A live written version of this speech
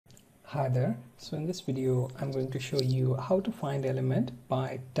Hi there. So in this video, I'm going to show you how to find element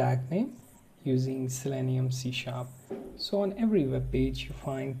by tag name using Selenium C#. So on every web page, you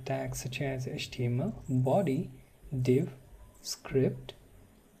find tags such as HTML, body, div, script,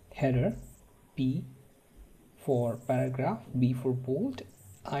 header, P for paragraph, B for bold,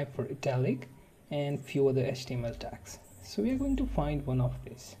 I for italic, and few other HTML tags. So we are going to find one of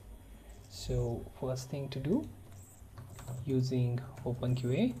these. So first thing to do, using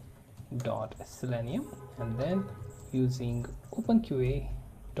openqa.selenium and then using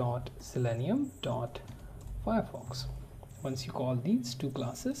openqa.selenium.firefox. Once you call these two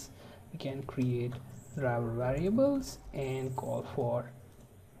classes, we can create driver variables and call for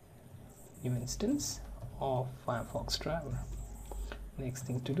new instance of Firefox driver. Next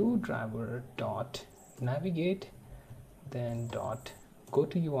thing to do, driver dot navigate, then dot go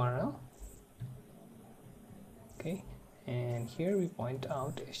to URL. Okay, and here we point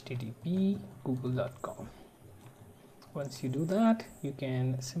out http google.com. Once you do that, you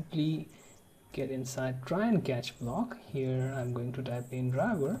can simply get inside try and catch block. Here I'm going to type in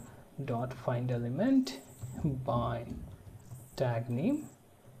driver dot find element by tag name.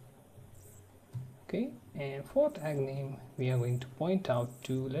 Okay, and for tag name we are going to point out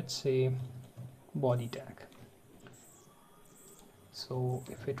to, let's say, body tag. So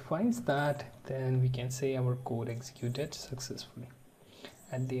if it finds that, then we can say our code executed successfully.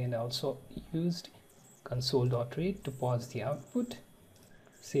 At the end, I also used console.read to pause the output,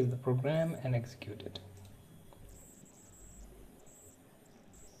 save the program and execute it.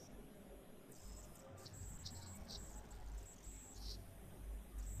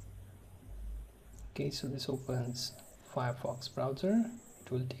 Okay, so this opens Firefox browser.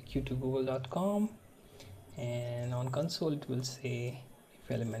 It will take you to google.com, and on console it will say if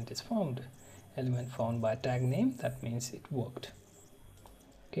element is found. Element found by tag name, that means it worked.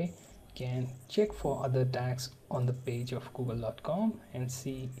 Okay, you can check for other tags on the page of google.com and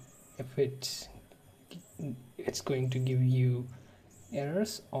see if it's going to give you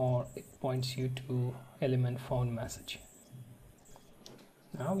errors or it points you to element found message.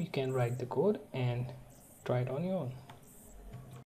 Now you can write the code and try it on your own.